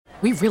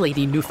We really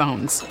need new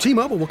phones.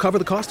 T-Mobile will cover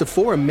the cost of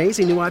 4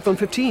 amazing new iPhone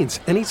 15s,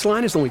 and each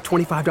line is only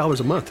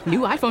 $25 a month. New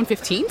iPhone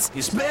 15s?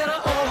 It's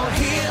better over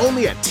here.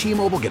 Only at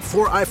T-Mobile, get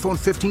 4 iPhone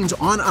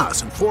 15s on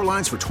us and 4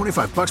 lines for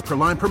 $25 per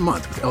line per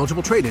month with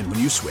eligible trade-in when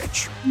you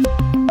switch.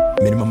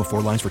 Minimum of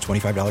 4 lines for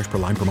 $25 per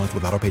line per month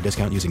with autopay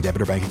discount using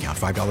debit or bank account.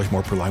 $5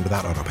 more per line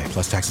without autopay,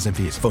 plus taxes and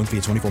fees. Phone fee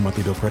at 24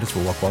 monthly bill credits for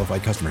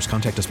well-qualified customers.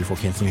 Contact us before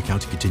canceling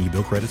account to continue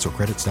bill credits or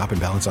credit stop and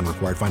balance on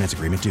required finance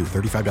agreement due.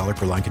 $35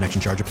 per line connection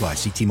charge applies.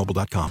 See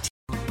T-Mobile.com.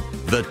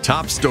 The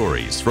top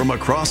stories from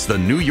across the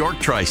New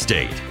York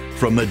tri-state.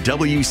 From the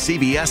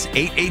WCBS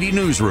 880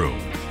 newsroom,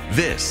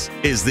 this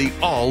is the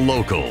All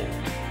Local.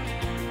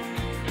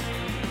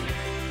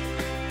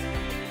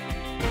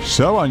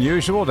 So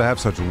unusual to have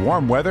such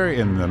warm weather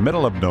in the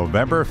middle of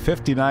November.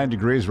 59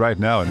 degrees right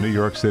now in New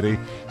York City,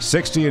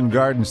 60 in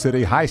Garden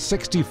City, high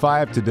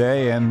 65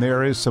 today, and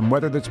there is some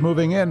weather that's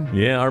moving in.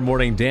 Yeah, our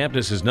morning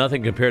dampness is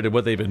nothing compared to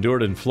what they've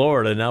endured in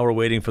Florida. Now we're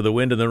waiting for the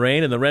wind and the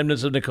rain and the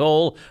remnants of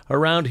Nicole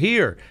around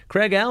here.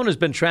 Craig Allen has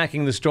been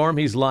tracking the storm.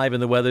 He's live in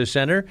the Weather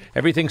Center.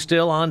 Everything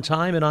still on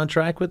time and on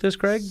track with this,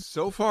 Craig?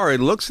 So far, it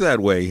looks that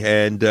way,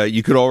 and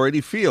you could already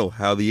feel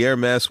how the air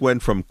mass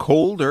went from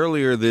cold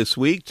earlier this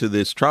week to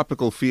this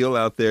tropical feel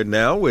out there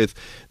now, with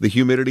the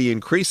humidity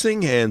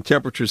increasing and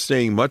temperatures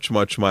staying much,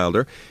 much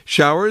milder.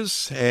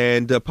 Showers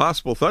and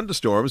possible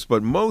thunderstorms,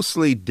 but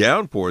mostly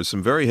downpours.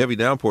 Some very heavy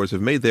downpours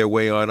have made their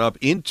way on up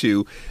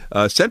into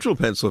central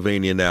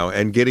Pennsylvania now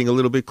and getting a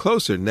little bit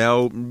closer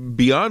now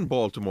beyond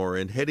Baltimore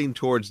and heading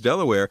towards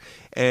Delaware.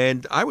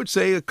 And I would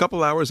say a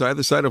couple hours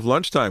either side of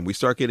lunchtime, we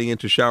start getting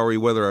into showery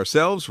weather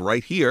ourselves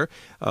right here,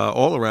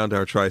 all around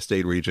our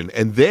tri-state region.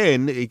 And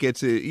then it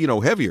gets,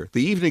 heavier.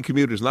 The evening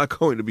commute is not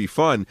going to be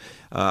fun.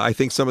 I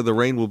think some of the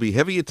rain will be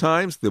heavy at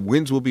times. The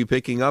winds will be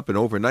picking up, and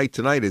overnight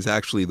tonight is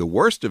actually the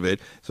worst of it.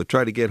 So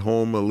try to get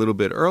home a little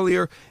bit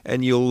earlier,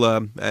 and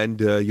you'll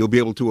be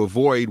able to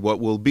avoid what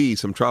will be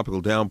some tropical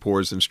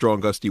downpours and strong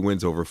gusty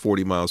winds over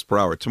 40 miles per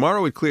hour.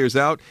 Tomorrow it clears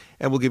out,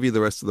 and we'll give you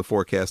the rest of the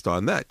forecast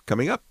on that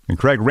coming up. And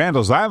Craig,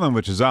 Randall's Island,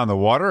 which is on the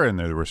water, and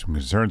there were some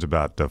concerns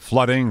about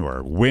flooding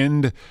or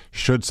wind.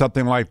 Should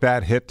something like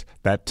that hit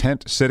that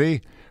tent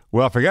city?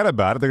 Well, forget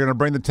about it. They're going to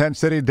bring the tent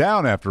city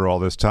down after all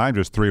this time,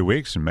 just 3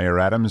 weeks, and Mayor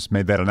Adams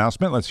made that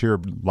announcement. Let's hear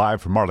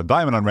live from Marla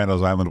Diamond on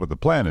Randall's Island what the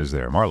plan is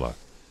there. Marla.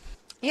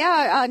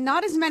 Yeah,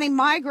 not as many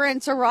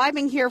migrants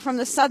arriving here from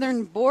the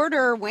southern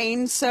border,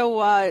 Wayne,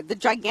 so the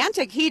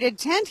gigantic heated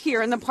tent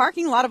here in the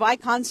parking lot of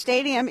Icon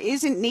Stadium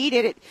isn't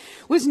needed. It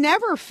was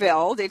never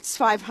filled. Its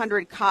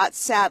 500 cots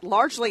sat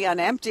largely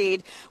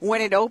unemptied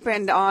when it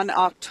opened on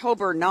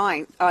October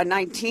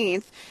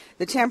 19th.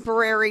 The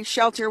temporary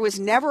shelter was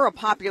never a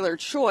popular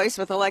choice,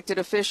 with elected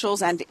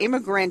officials and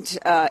immigrant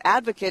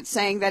advocates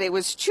saying that it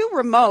was too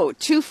remote,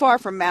 too far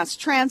from mass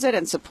transit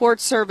and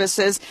support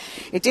services.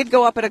 It did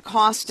go up at a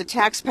cost to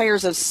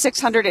taxpayers of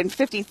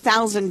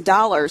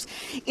 $650,000.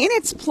 In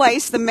its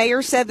place, the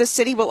mayor said the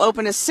city will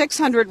open a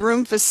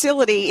 600-room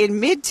facility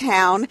in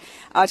Midtown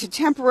to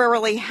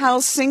temporarily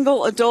house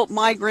single adult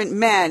migrant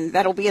men.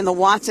 That'll be in the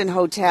Watson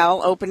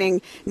Hotel,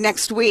 opening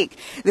next week.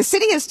 The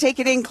city has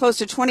taken in close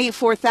to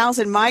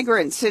 24,000 migrants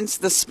since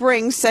the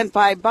spring, sent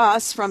by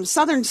bus from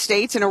southern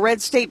states in a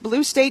red state,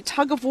 blue state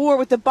tug of war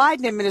with the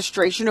Biden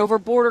administration over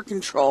border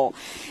control.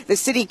 The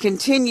city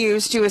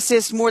continues to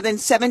assist more than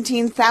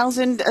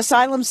 17,000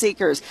 asylum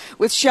seekers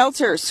with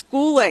shelter,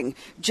 schooling,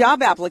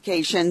 job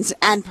applications,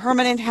 and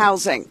permanent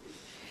housing.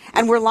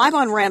 And we're live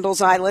on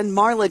Randall's Island.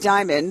 Marla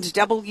Diamond,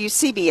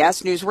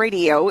 WCBS News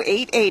Radio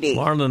 880.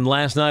 Marlon,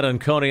 last night on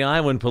Coney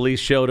Island,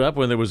 police showed up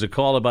when there was a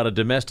call about a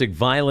domestic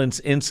violence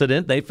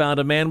incident. They found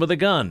a man with a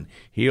gun.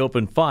 He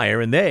opened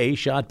fire, and they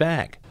shot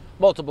back.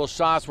 Multiple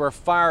shots were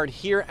fired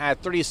here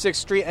at 36th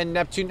Street and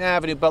Neptune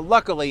Avenue, but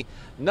luckily,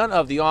 none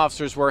of the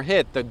officers were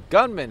hit. The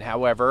gunman,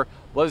 however,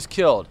 was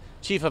killed.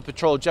 Chief of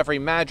Patrol Jeffrey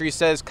Madry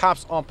says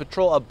cops on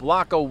patrol a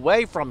block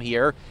away from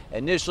here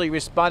initially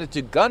responded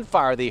to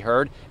gunfire they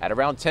heard at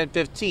around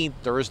 10:15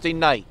 Thursday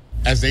night.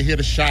 As they hear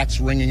the shots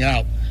ringing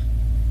out,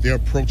 they're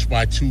approached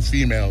by 2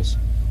 females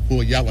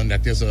who are yelling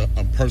that there's a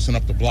person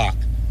up the block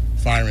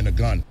firing a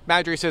gun.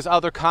 Madry says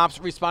other cops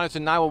responded to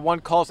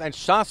 911 calls and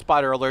shot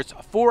spotter alerts.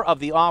 4 of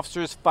the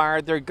officers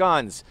fired their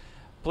guns.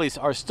 Police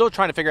are still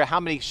trying to figure out how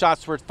many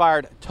shots were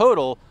fired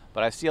total,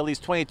 but I see at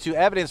least 22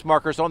 evidence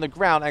markers on the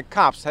ground, and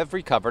cops have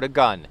recovered a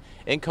gun.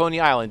 In Coney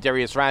Island,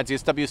 Darius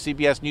Radzius,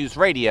 WCBS News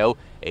Radio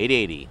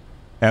 880.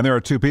 And there are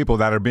 2 people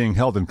that are being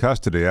held in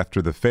custody after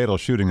the fatal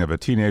shooting of a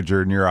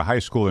teenager near a high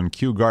school in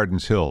Kew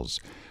Gardens Hills.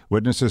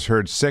 Witnesses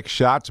heard 6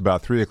 shots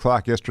about 3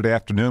 o'clock yesterday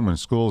afternoon when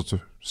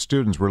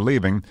students were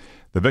leaving.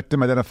 The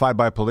victim, identified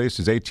by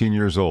police, is 18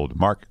 years old,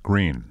 Mark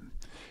Green.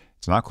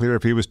 It's not clear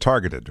if he was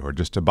targeted or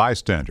just a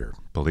bystander.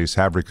 Police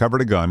have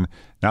recovered a gun.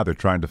 Now they're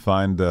trying to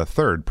find a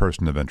third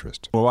person of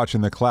interest. We're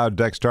watching the cloud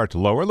deck start to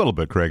lower a little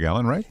bit, Craig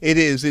Allen, right? It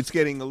is. It's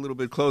getting a little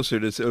bit closer.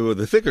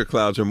 The thicker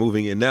clouds are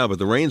moving in now, but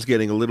the rain's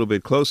getting a little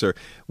bit closer.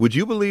 Would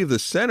you believe the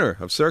center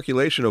of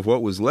circulation of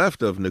what was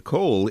left of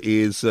Nicole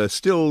is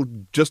still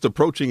just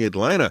approaching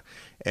Atlanta?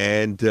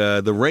 And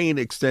the rain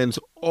extends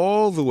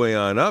all the way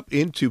on up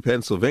into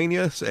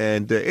Pennsylvania,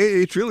 and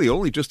it's really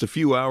only just a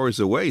few hours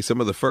away,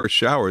 some of the first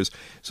showers.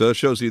 So it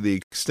shows you the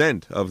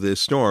extent of this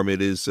storm.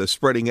 It is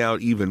spreading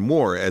out even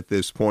more at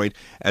this point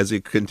as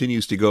it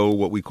continues to go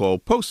what we call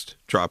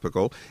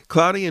post-tropical.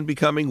 Cloudy and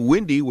becoming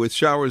windy with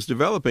showers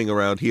developing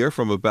around here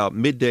from about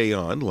midday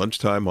on,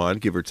 lunchtime on,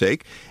 give or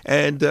take,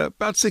 and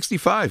about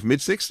 65,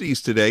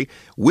 mid-60s today.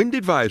 Wind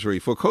advisory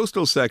for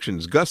coastal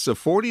sections, gusts of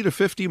 40 to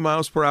 50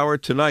 miles per hour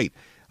tonight,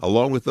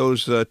 along with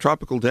those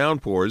tropical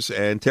downpours,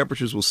 and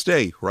temperatures will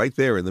stay right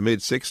there in the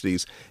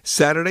mid-60s.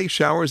 Saturday,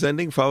 showers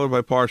ending, followed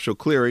by partial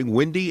clearing,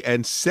 windy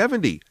and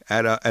 70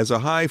 as a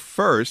high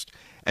first,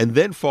 and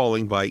then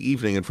falling by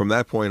evening. And from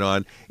that point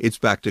on, it's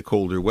back to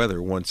colder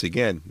weather once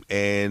again.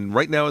 And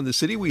right now in the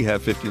city, we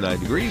have 59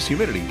 degrees,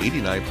 humidity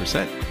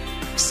 89%.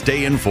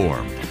 Stay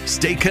informed.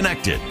 Stay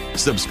connected.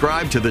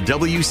 Subscribe to the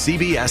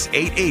WCBS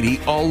 880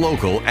 All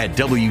Local at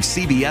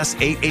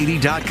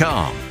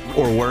WCBS880.com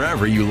or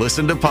wherever you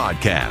listen to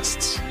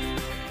podcasts.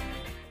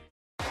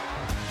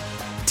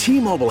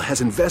 T-Mobile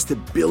has invested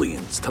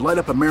billions to light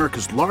up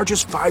America's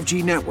largest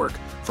 5G network,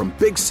 from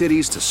big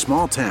cities to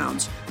small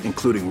towns,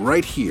 including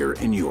right here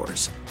in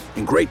yours.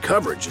 And great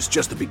coverage is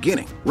just the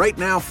beginning. Right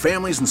now,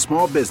 families and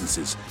small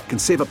businesses can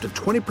save up to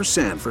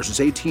 20% versus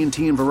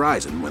AT&T and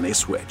Verizon when they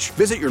switch.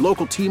 Visit your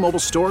local T-Mobile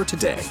store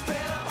today.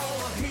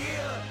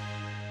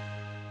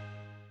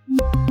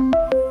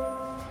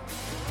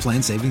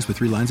 Plan savings with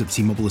 3 lines of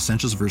T-Mobile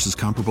Essentials versus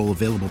comparable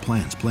available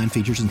plans. Plan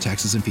features and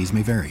taxes and fees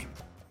may vary.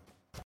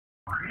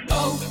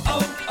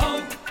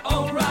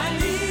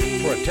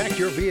 Protect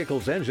your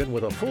vehicle's engine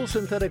with a full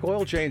synthetic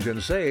oil change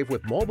and save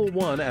with Mobil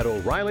 1 at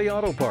O'Reilly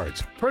Auto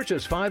Parts.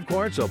 Purchase 5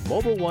 quarts of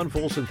Mobil 1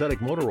 full synthetic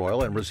motor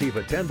oil and receive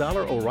a $10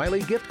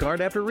 O'Reilly gift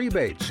card after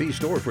rebate. See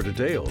store for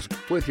details.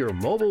 With your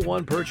Mobil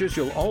 1 purchase,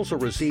 you'll also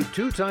receive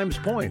 2 times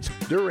points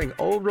during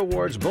O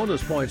Rewards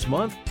Bonus Points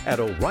Month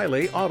at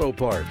O'Reilly Auto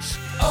Parts.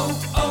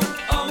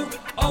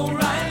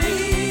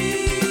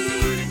 O'Reilly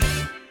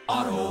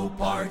Auto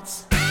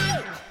Parts.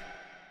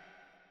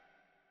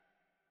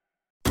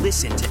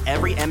 Listen to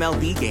every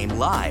MLB game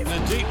live.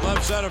 In the deep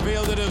left center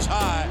field, it is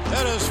high,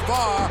 it is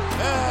far,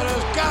 it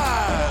is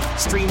gone.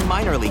 Stream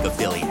minor league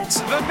affiliates.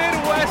 The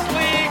Midwest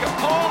League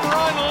home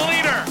run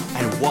leader.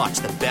 And watch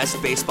the best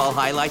baseball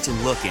highlights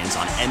and look-ins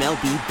on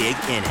MLB Big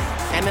Inning.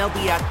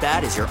 MLB At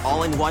Bat is your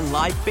all-in-one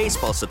live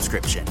baseball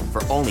subscription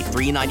for only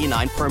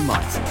 $3.99 per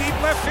month.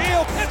 Deep left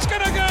field, it's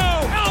gonna go.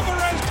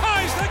 Alvarez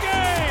ties the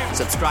game.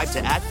 Subscribe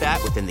to At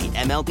Bat within the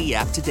MLB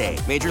app today.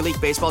 Major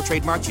League Baseball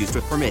trademarks used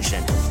with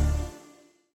permission.